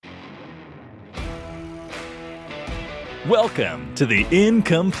Welcome to the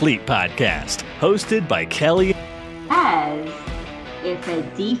Incomplete Podcast, hosted by Kelly. As if a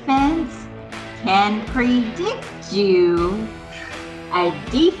defense can predict you, a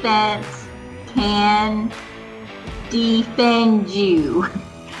defense can defend you.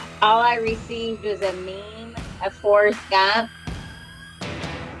 All I received was a meme of Forrest Gump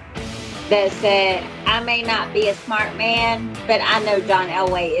that said, I may not be a smart man, but I know John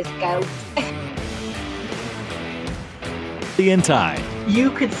Elway is GOAT. And Ty.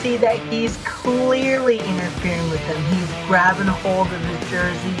 You could see that he's clearly interfering with him. He's grabbing a hold of his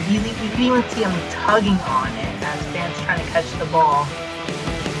jersey. You can even see him tugging on it as Van's trying to catch the ball.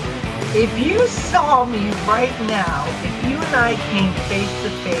 If you saw me right now, if you and I came face to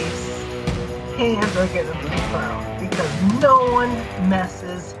face, hands are going to be thrown because no one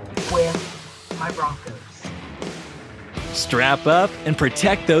messes with my Broncos. Strap up and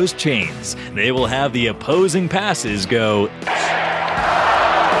protect those chains. They will have the opposing passes go.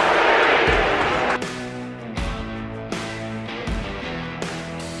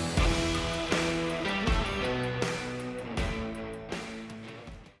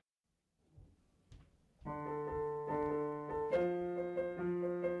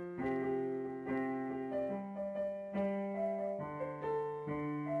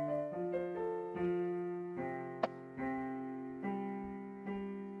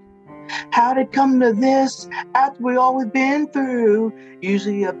 How'd it come to this after we all we've been through?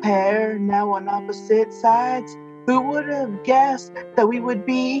 Usually a pair, now on opposite sides. Who would have guessed that we would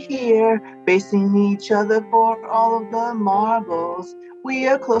be here, facing each other for all of the marbles? We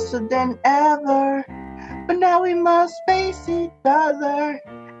are closer than ever, but now we must face each other,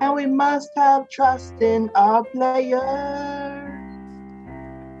 and we must have trust in our players.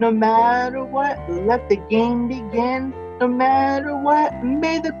 No matter what, let the game begin. No matter what,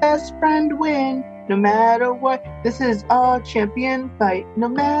 may the best friend win. No matter what, this is our champion fight. No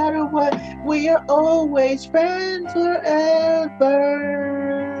matter what, we are always friends forever.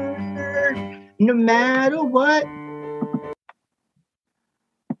 No matter what.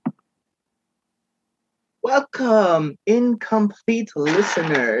 Welcome, incomplete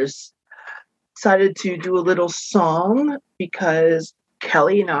listeners. Decided to do a little song because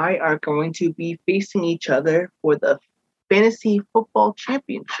Kelly and I are going to be facing each other for the Fantasy Football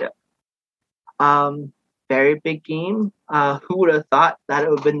Championship. Very big game. Who would have thought that it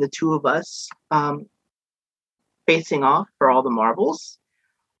would have been the two of us facing off for all the marbles?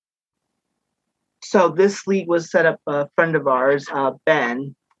 So this league was set up a friend of ours,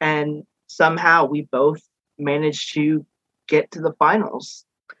 Ben, and somehow we both managed to get to the finals.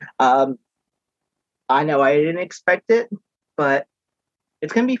 I know I didn't expect it, but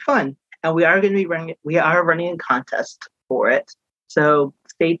it's going to be fun. And we are running a contest for it. So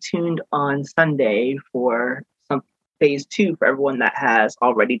stay tuned on Sunday for some phase 2 for everyone that has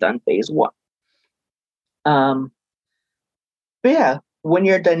already done phase 1. But yeah, when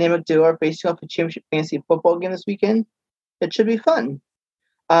you're a dynamic duo are facing off a championship fantasy football game this weekend, it should be fun.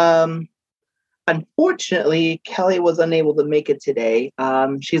 Unfortunately, Kelly was unable to make it today.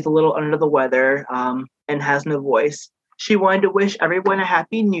 She's a little under the weather and has no voice. She wanted to wish everyone a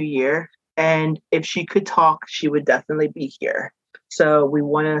happy new year. And if she could talk, she would definitely be here. So we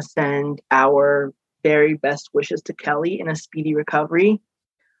want to send our very best wishes to Kelly in a speedy recovery.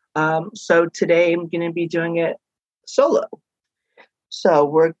 So today I'm going to be doing it solo. So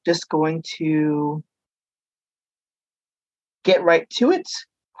we're just going to get right to it.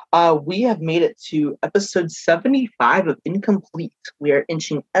 We have made it to episode 75 of Incomplete. We are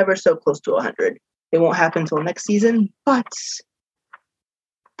inching ever so close to 100. It won't happen until next season, but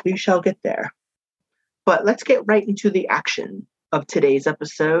we shall get there. But let's get right into the action of today's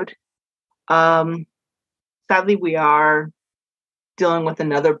episode. Sadly, we are dealing with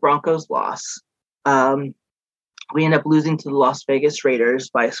another Broncos loss. We end up losing to the Las Vegas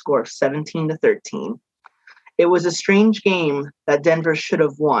Raiders by a score of 17-13. It was a strange game that Denver should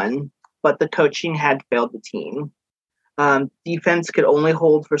have won, but the coaching had failed the team. Defense could only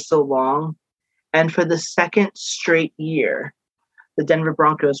hold for so long, and for the second straight year, the Denver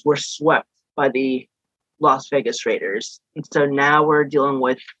Broncos were swept by the Las Vegas Raiders. And so now we're dealing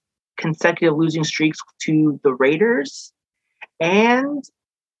with consecutive losing streaks to the Raiders and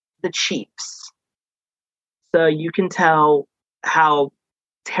the Chiefs. So you can tell how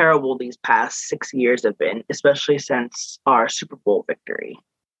terrible these past 6 years have been, especially since our Super Bowl victory.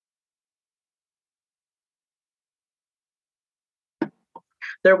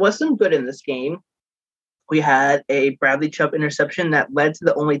 There was some good in this game. We had a Bradley Chubb interception that led to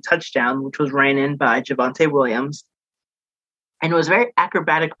the only touchdown, which was ran in by Javonte Williams. And it was a very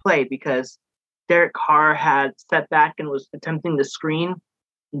acrobatic play because Derek Carr had stepped back and was attempting to screen.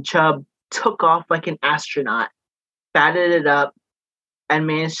 And Chubb took off like an astronaut, batted it up, and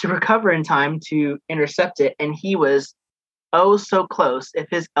managed to recover in time to intercept it. And he was so close. If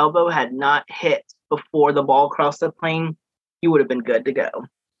his elbow had not hit before the ball crossed the plane, he would have been good to go.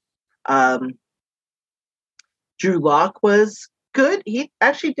 Drew Lock was good. He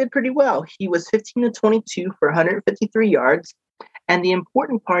actually did pretty well. He was 15 to 22 for 153 yards. And the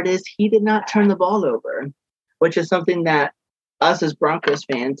important part is he did not turn the ball over, which is something that us as Broncos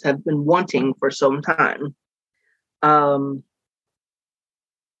fans have been wanting for some time. I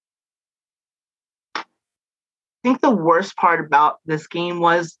think the worst part about this game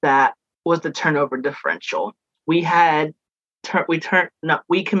was the turnover differential. We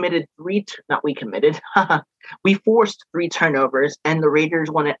forced 3 turnovers, and the Raiders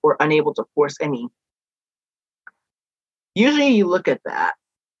were unable to force any. Usually, you look at that.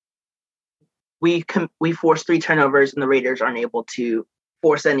 We forced 3 turnovers, and the Raiders aren't able to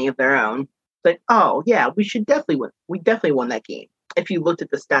force any of their own. But oh yeah, we should definitely win. We definitely won that game if you looked at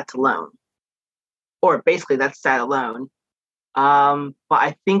the stats alone, or basically that stat alone. But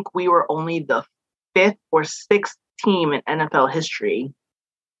I think we were only the 5th or 6th team in NFL history,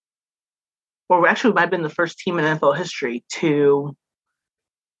 or actually might have been the first team in NFL history to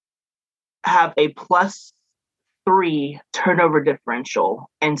have a +3 turnover differential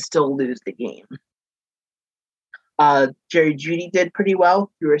and still lose the game. Jerry Jeudy did pretty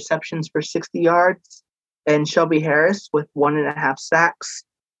well, 3 receptions for 60 yards, and Shelby Harris with 1.5 sacks.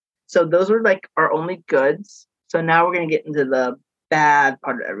 So those were like our only goods. So now we're going to get into the bad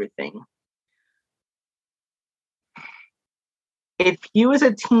part of everything. If you as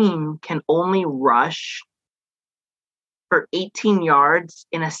a team can only rush for 18 yards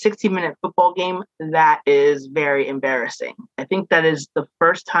in a 60-minute football game, that is very embarrassing. I think that is the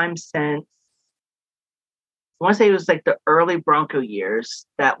first time since, I want to say it was like the early Bronco years,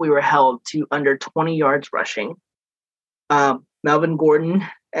 that we were held to under 20 yards rushing. Melvin Gordon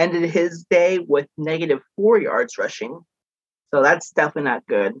ended his day with -4 yards rushing. So that's definitely not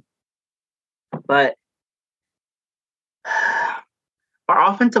good. But our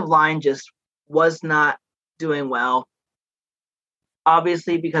offensive line just was not doing well.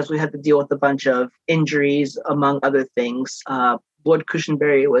 Obviously, because we had to deal with a bunch of injuries, among other things. Wood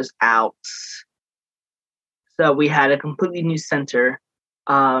Cushenberry was out. So we had a completely new center.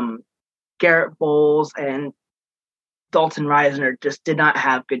 Garrett Bowles and Dalton Reisner just did not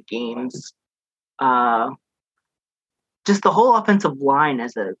have good games. Just the whole offensive line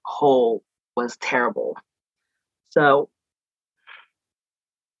as a whole was terrible. So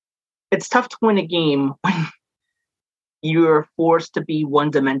it's tough to win a game when you're forced to be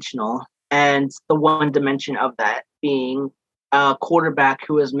one-dimensional, and the one dimension of that being a quarterback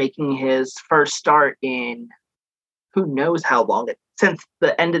who is making his first start in who knows how long, since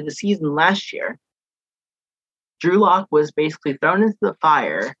the end of the season last year. Drew Lock was basically thrown into the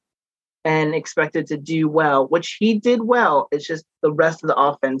fire and expected to do well, which he did well. It's just the rest of the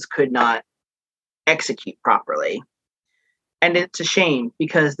offense could not execute properly. And it's a shame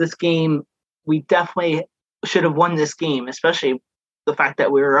because this game, we definitely should have won this game, especially the fact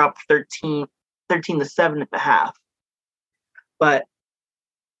that we were up 13 to 7 at the half. But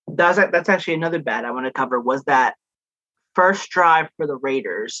that's actually another bad I want to cover, was that first drive for the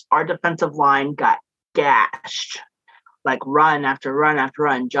Raiders. Our defensive line got gashed, like run after run after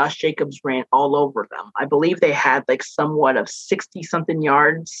run. Josh Jacobs ran all over them. I believe they had like somewhat of 60-something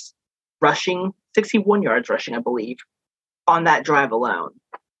yards rushing, 61 yards rushing, I believe, on that drive alone.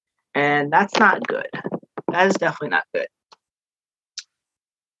 And that's not good. That is definitely not good.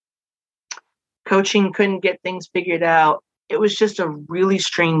 Coaching couldn't get things figured out. It was just a really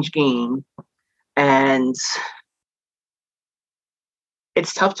strange game. And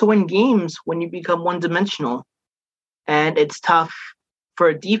it's tough to win games when you become one-dimensional. And it's tough for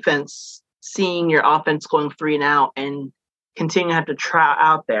a defense seeing your offense going 3 and out and continue to have to try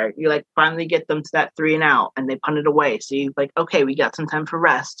out there. You like finally get them to that 3 and out and they punt it away. So you're like, okay, we got some time for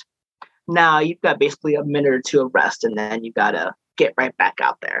rest. Now you've got basically a minute or 2 of rest, and then you got to get right back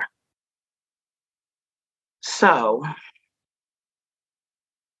out there. So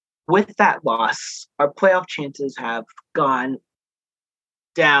with that loss, our playoff chances have gone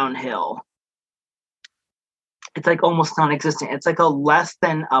downhill. It's like almost non-existent. It's like a less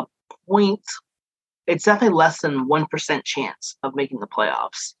than a point. It's definitely less than 1% chance of making the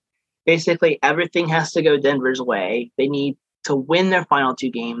playoffs. Basically, everything has to go Denver's way. They need to win their final 2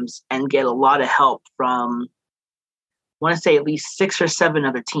 games and get a lot of help from, I want to say, at least 6 or 7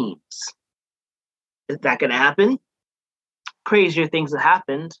 other teams. Is that going to happen? Crazier things have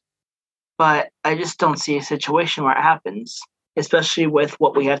happened. but I just don't see a situation where it happens, especially with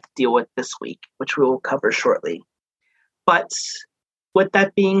what we have to deal with this week, which we will cover shortly. But with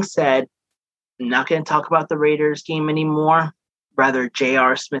that being said, I'm not going to talk about the Raiders game anymore. Rather,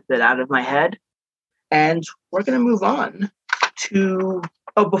 JR Smith it out of my head. And we're going to move on to...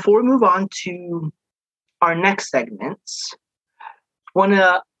 Oh, before we move on to our next segments, want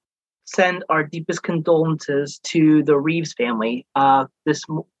to send our deepest condolences to the Reeves family.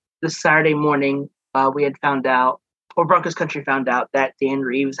 This Saturday morning, we had found out, or Broncos Country found out, that Dan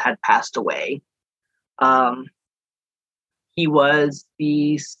Reeves had passed away. He was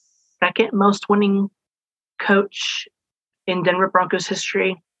the second most winning coach in Denver Broncos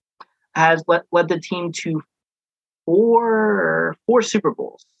history, has led the team to four Super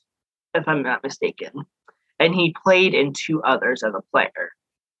Bowls, if I'm not mistaken. And he played in two others as a player.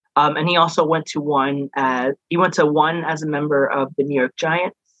 And he also went to one as a member of the New York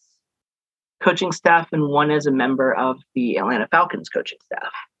Giants coaching staff and one as a member of the Atlanta Falcons coaching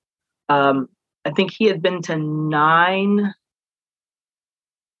staff. I think he had been to nine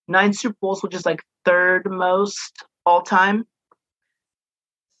Super Bowls, which is like third most all time.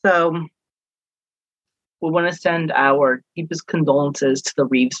 So we want to send our deepest condolences to the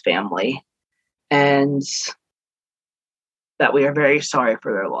Reeves family, and that we are very sorry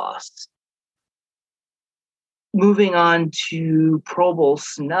for their loss. Moving on to Pro Bowl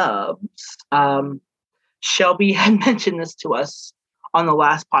snubs. Shelby had mentioned this to us on the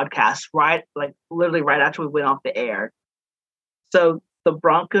last podcast, literally right after we went off the air. So the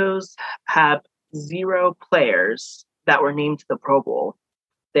Broncos have 0 players that were named to the Pro Bowl.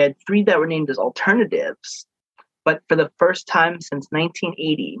 They had 3 that were named as alternatives, but for the first time since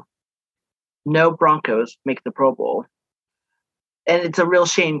 1980, no Broncos make the Pro Bowl. And it's a real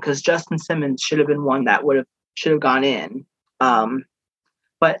shame because Justin Simmons should have been one that should have gone in.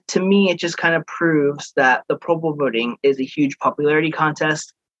 But to me, it just kind of proves that the Pro Bowl voting is a huge popularity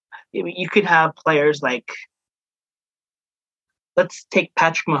contest. You could have players like, let's take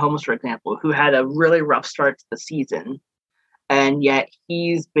Patrick Mahomes, for example, who had a really rough start to the season, and yet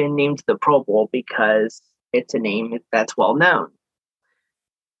he's been named to the Pro Bowl because it's a name that's well known.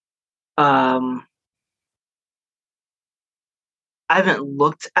 I haven't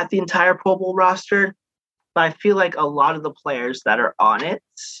looked at the entire Pro Bowl roster, but I feel like a lot of the players that are on it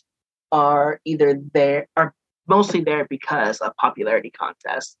are mostly there because of popularity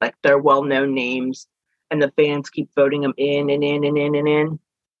contests. Like, they're well-known names, and the fans keep voting them in and in and in and in.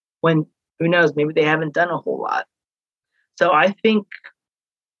 When, who knows, maybe they haven't done a whole lot. So I think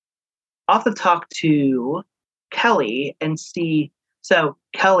I'll have to talk to Kelly and see. So,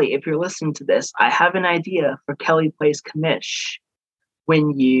 Kelly, if you're listening to this, I have an idea for Kelly Plays Commish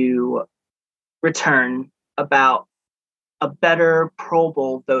when you return about a better Pro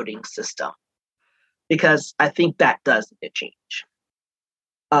Bowl voting system, because I think that does need to change.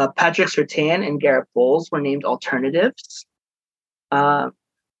 Patrick Surtain and Garrett Bowles were named alternatives. Bowles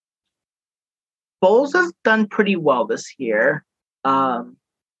has done pretty well this year,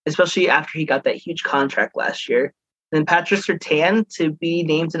 especially after he got that huge contract last year. And Patrick Surtain to be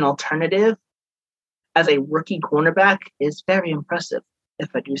named an alternative as a rookie cornerback is very impressive, if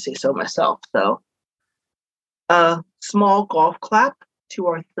I do say so myself. So, small golf clap to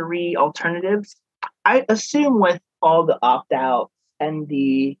our 3 alternatives. I assume with all the opt-outs and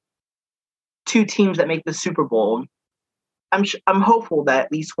the 2 teams that make the Super Bowl, I'm hopeful that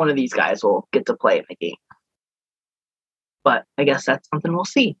at least one of these guys will get to play in the game. But I guess that's something we'll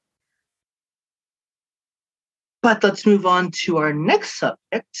see. But let's move on to our next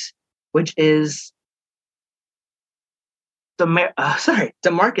subject, which is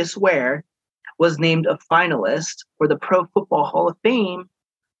DeMarcus Ware was named a finalist for the Pro Football Hall of Fame.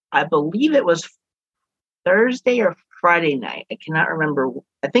 I believe it was Thursday or Friday night. I cannot remember.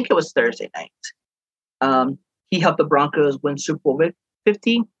 I think it was Thursday night. He helped the Broncos win Super Bowl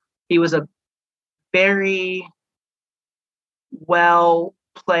 50. He was a very not well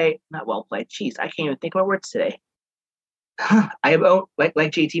played. Jeez, I can't even think of my words today. I own, like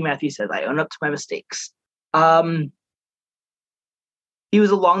JT Matthews says, I own up to my mistakes. He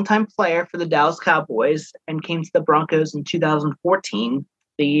was a longtime player for the Dallas Cowboys and came to the Broncos in 2014,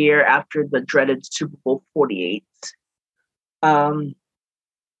 the year after the dreaded Super Bowl 48. I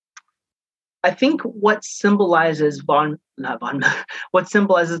think what symbolizes what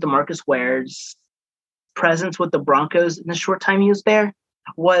symbolizes DeMarcus Ware's presence with the Broncos in the short time he was there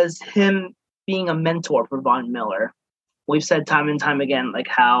was him being a mentor for Von Miller. We've said time and time again, like,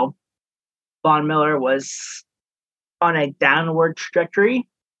 how Von Miller was on a downward trajectory.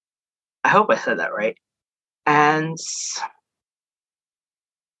 I hope I said that right. And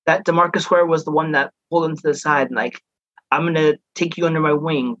that DeMarcus Ware was the one that pulled him to the side and like, I'm going to take you under my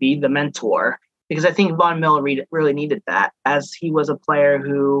wing, be the mentor. Because I think Von Miller really needed that, as he was a player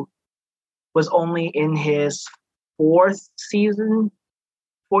who was only in his fourth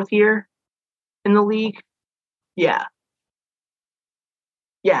year in the league. Yeah,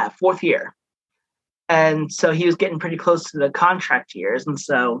 fourth year. And so he was getting pretty close to the contract years. And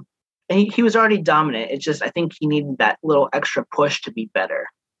so he was already dominant. It's just I think he needed that little extra push to be better.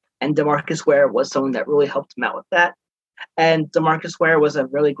 And DeMarcus Ware was someone that really helped him out with that. And DeMarcus Ware was a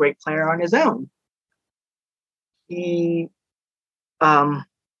really great player on his own. Sorry,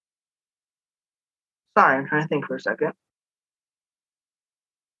 I'm trying to think for a second.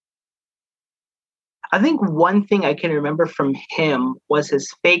 I think one thing I can remember from him was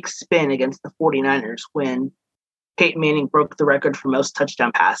his fake spin against the 49ers when Peyton Manning broke the record for most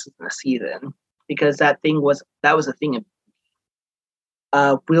touchdown passes in a season, because that was a thing.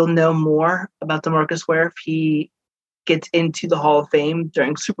 We'll know more about DeMarcus Ware if he gets into the Hall of Fame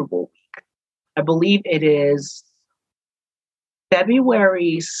during Super Bowl week. I believe it is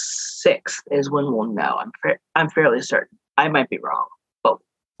February 6th is when we'll know. I'm fairly certain. I might be wrong, but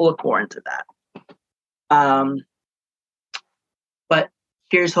we'll look more into that. But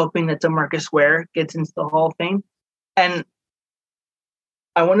here's hoping that DeMarcus Ware gets into the Hall of Fame. And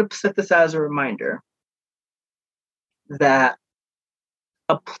I want to set this as a reminder that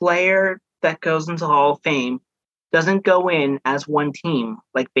a player that goes into the Hall of Fame doesn't go in as one team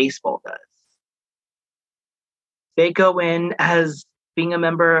like baseball does. They go in as being a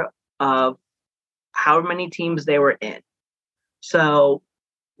member of however many teams they were in. So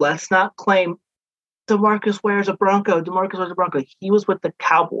let's not claim DeMarcus Ware's a Bronco. DeMarcus Ware's a Bronco. He was with the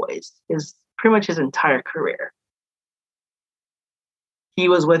Cowboys pretty much his entire career. He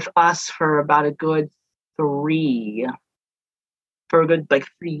was with us for about a good 3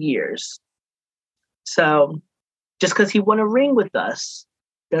 years. So just because he won a ring with us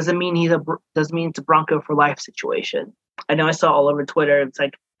doesn't mean it's a Bronco for life situation. I know I saw all over Twitter. It's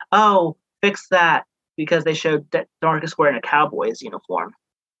like, oh, fix that because they showed DeMarcus Ware in a Cowboys uniform.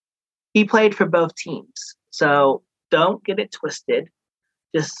 He played for both teams, so don't get it twisted.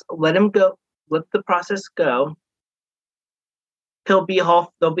 Just let him go. Let the process go. He'll be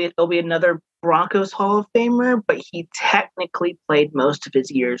another Broncos Hall of Famer, but he technically played most of his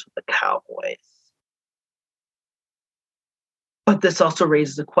years with the Cowboys. But this also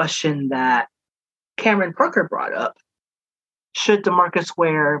raises a question that Cameron Parker brought up. Should DeMarcus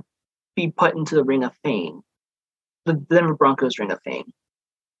Ware be put into the Ring of Fame, the Denver Broncos Ring of Fame?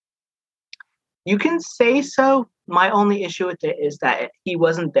 You can say so. My only issue with it is that he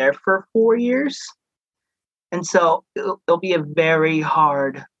wasn't there for 4 years. And so it'll be really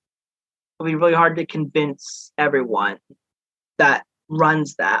hard to convince everyone that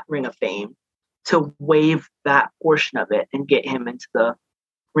runs that Ring of Fame to waive that portion of it and get him into the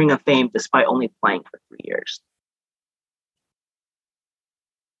Ring of Fame despite only playing for 3 years.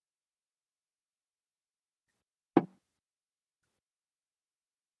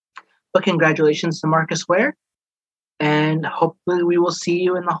 But congratulations to Marcus Ware, and hopefully we will see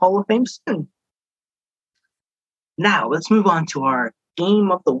you in the Hall of Fame soon. Now, let's move on to our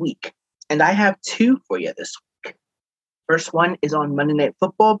game of the week. And I have 2 for you this week. First one is on Monday Night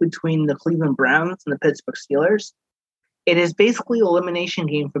Football between the Cleveland Browns and the Pittsburgh Steelers. It is basically an elimination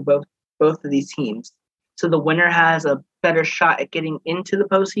game for both of these teams. So the winner has a better shot at getting into the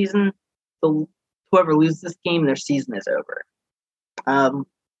postseason. Whoever loses this game, their season is over.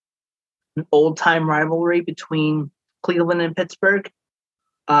 An old-time rivalry between Cleveland and Pittsburgh.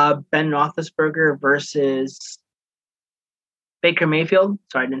 Ben Roethlisberger versus Baker Mayfield.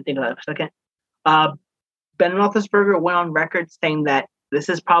 Sorry, I didn't think of that for a second. Ben Roethlisberger went on record saying that this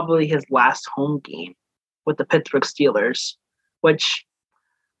is probably his last home game with the Pittsburgh Steelers, which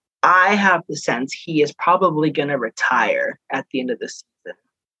I have the sense he is probably going to retire at the end of the season.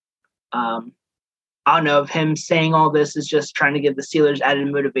 I don't know if him saying all this is just trying to give the Steelers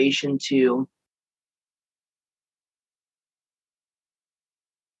added motivation to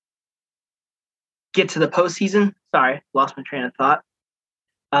get to the postseason. Sorry, lost my train of thought.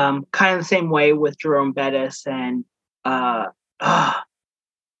 Kind of the same way with Jerome Bettis and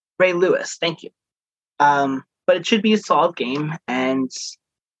Ray Lewis. Thank you. But it should be a solid game, and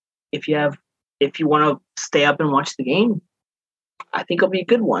if you want to stay up and watch the game, I think it'll be a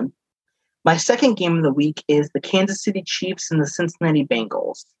good one. My second game of the week is the Kansas City Chiefs and the Cincinnati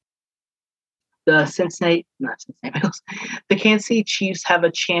Bengals. The Kansas City Chiefs have a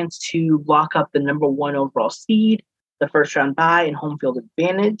chance to lock up the number 1 overall seed, the first round bye, and home field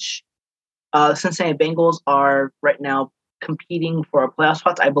advantage. The Cincinnati Bengals are right now competing for playoff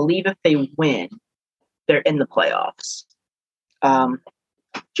spots. I believe if they win, they're in the playoffs.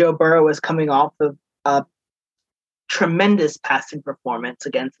 Joe Burrow is coming off of a tremendous passing performance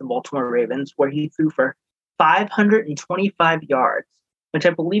against the Baltimore Ravens, where he threw for 525 yards, which I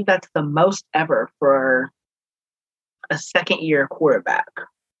believe that's the most ever for a second-year quarterback.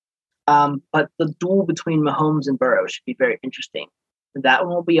 But the duel between Mahomes and Burrow should be very interesting. That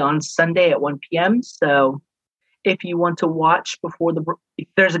one will be on Sunday at 1 p.m. So if you want to watch if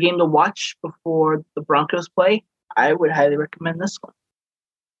there's a game to watch before the Broncos play, I would highly recommend this one.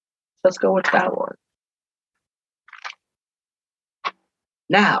 So let's go with that one.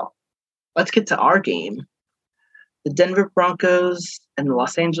 Now, let's get to our game. The Denver Broncos and the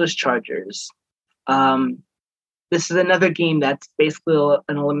Los Angeles Chargers. This is another game that's basically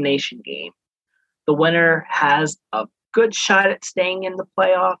an elimination game. The winner has a good shot at staying in the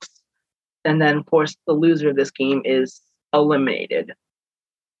playoffs. And then, of course, the loser of this game is eliminated.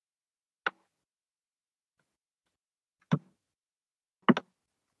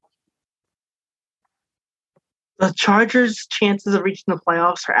 The Chargers' chances of reaching the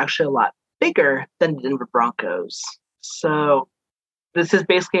playoffs are actually a lot bigger than the Denver Broncos. So this is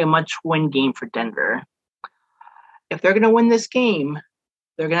basically a must-win game for Denver. If they're going to win this game,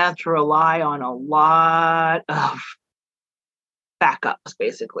 they're going to have to rely on a lot of backups,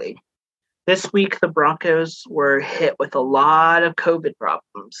 basically. This week, the Broncos were hit with a lot of COVID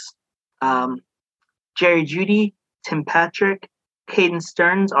problems. Jerry Jeudy, Tim Patrick, Caden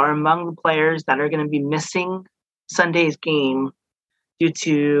Stearns are among the players that are going to be missing Sunday's game due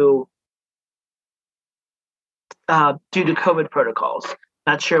to COVID protocols.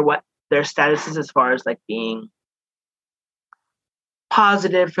 Not sure what their status is as far as like being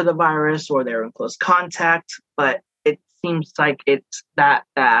positive for the virus or they're in close contact, but it seems like it's that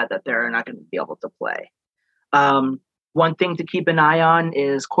bad that they're not going to be able to play. One thing to keep an eye on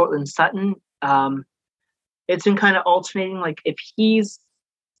is Courtland Sutton. It's been kind of alternating, like if he's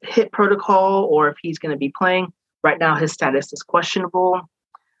hit protocol or if he's going to be playing. Right now, his status is questionable.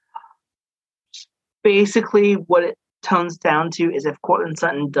 Basically, what it tones down to is if Courtland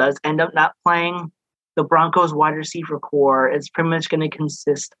Sutton does end up not playing, the Broncos wide receiver core is pretty much going to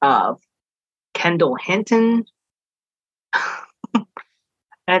consist of Kendall Hinton.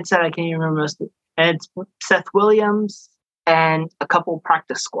 And I can't even remember most of it. And it's Seth Williams and a couple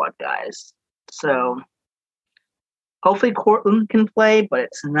practice squad guys. So hopefully Courtland can play, but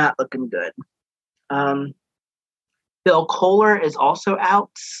it's not looking good. Bill Kohler is also out,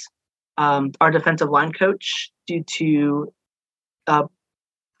 our defensive line coach, due to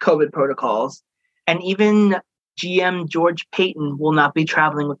COVID protocols. And even GM George Payton will not be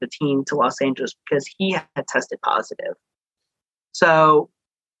traveling with the team to Los Angeles because he had tested positive. So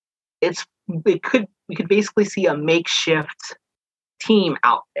we could basically see a makeshift team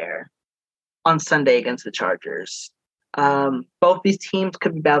out there on Sunday against the Chargers. Both these teams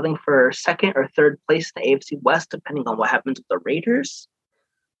could be battling for second or third place in the AFC West, depending on what happens with the Raiders.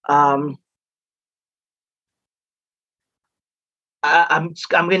 I'm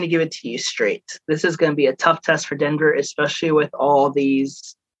going to give it to you straight. This is going to be a tough test for Denver, especially with all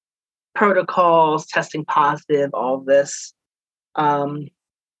these protocols, testing positive, all of this.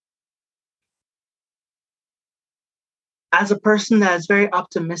 As a person that is very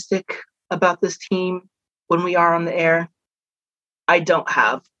optimistic about this team when we are on the air, I don't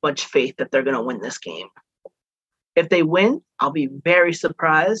have much faith that they're going to win this game. If they win, I'll be very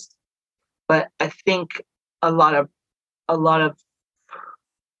surprised. But I think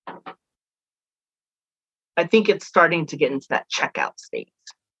I think it's starting to get into that checkout state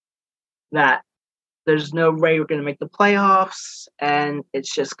that there's no way we're going to make the playoffs, and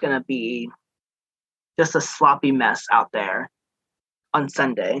it's just going to be just a sloppy mess out there on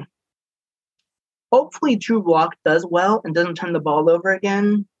Sunday. Hopefully Drew Lock does well and doesn't turn the ball over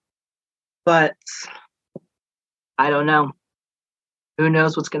again, but I don't know. Who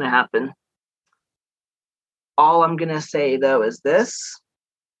knows what's going to happen? All I'm going to say, though, is this.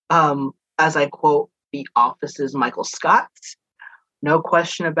 As I quote The Office's Michael Scott, no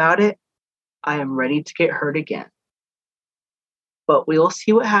question about it, I am ready to get hurt again. But we'll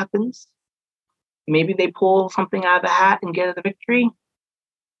see what happens. Maybe they pull something out of the hat and get the victory.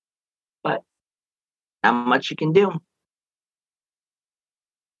 But not much you can do.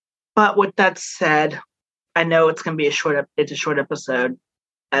 But with that said, I know it's going to be a short episode.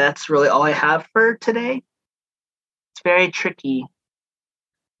 And that's really all I have for today. It's very tricky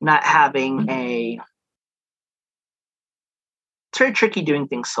not having it's very tricky doing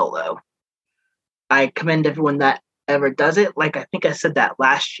things solo. I commend everyone that ever does it. Like, I think I said that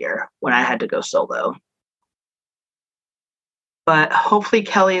last year when I had to go solo. But hopefully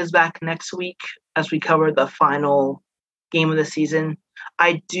Kelly is back next week as we cover the final game of the season.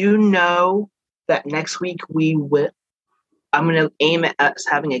 I do know that next week I'm going to aim at us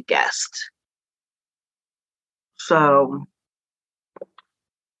having a guest. So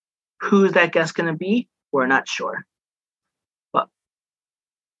who's that guest going to be? We're not sure. But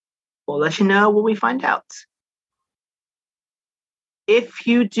we'll let you know when we find out. If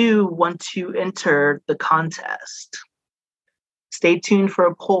you do want to enter the contest, stay tuned for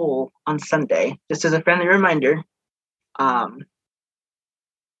a poll on Sunday. Just as a friendly reminder,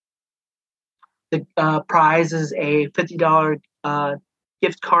 the prize is a $50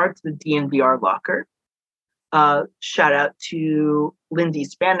 gift card to the DNVR locker. Shout out to Lindsay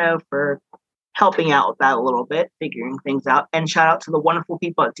Spano for helping out with that a little bit, figuring things out. And shout out to the wonderful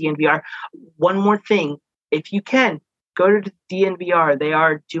people at DNVR. One more thing, if you can, go to DNVR. They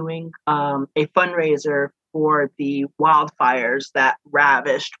are doing a fundraiser for the wildfires that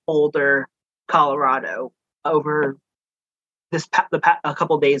ravished Boulder, Colorado over a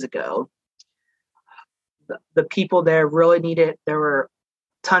couple days ago. The people there really need it. There were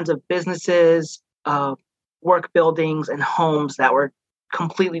tons of businesses, work buildings, and homes that were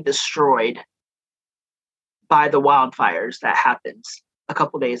completely destroyed by the wildfires that happened a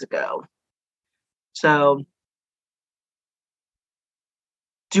couple days ago. So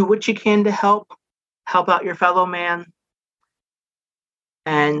do what you can to help out your fellow man.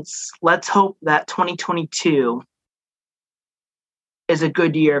 And let's hope that 2022 is a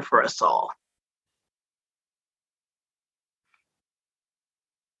good year for us all.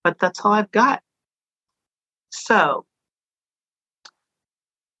 But that's all I've got. So,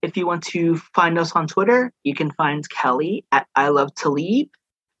 if you want to find us on Twitter, you can find Kelly at I Love Talib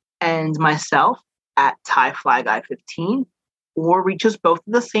and myself at TieFlyGuy15, or reach us both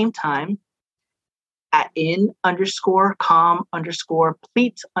at the same time at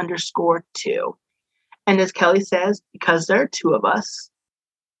in_com_pleat_2. And as Kelly says, because there are two of us,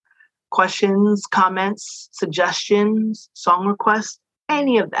 questions, comments, suggestions, song requests,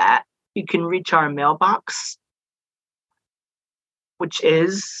 any of that, you can reach our mailbox, which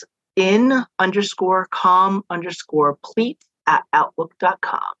is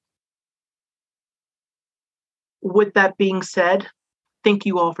in_com_pleat@outlook.com. With that being said, thank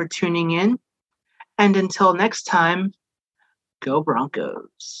you all for tuning in. And until next time, go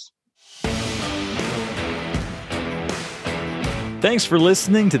Broncos. Thanks for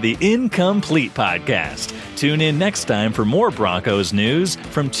listening to the Incomplete Podcast. Tune in next time for more Broncos news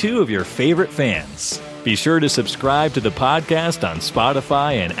from two of your favorite fans. Be sure to subscribe to the podcast on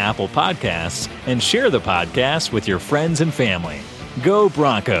Spotify and Apple Podcasts and share the podcast with your friends and family. Go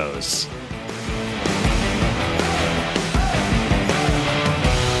Broncos!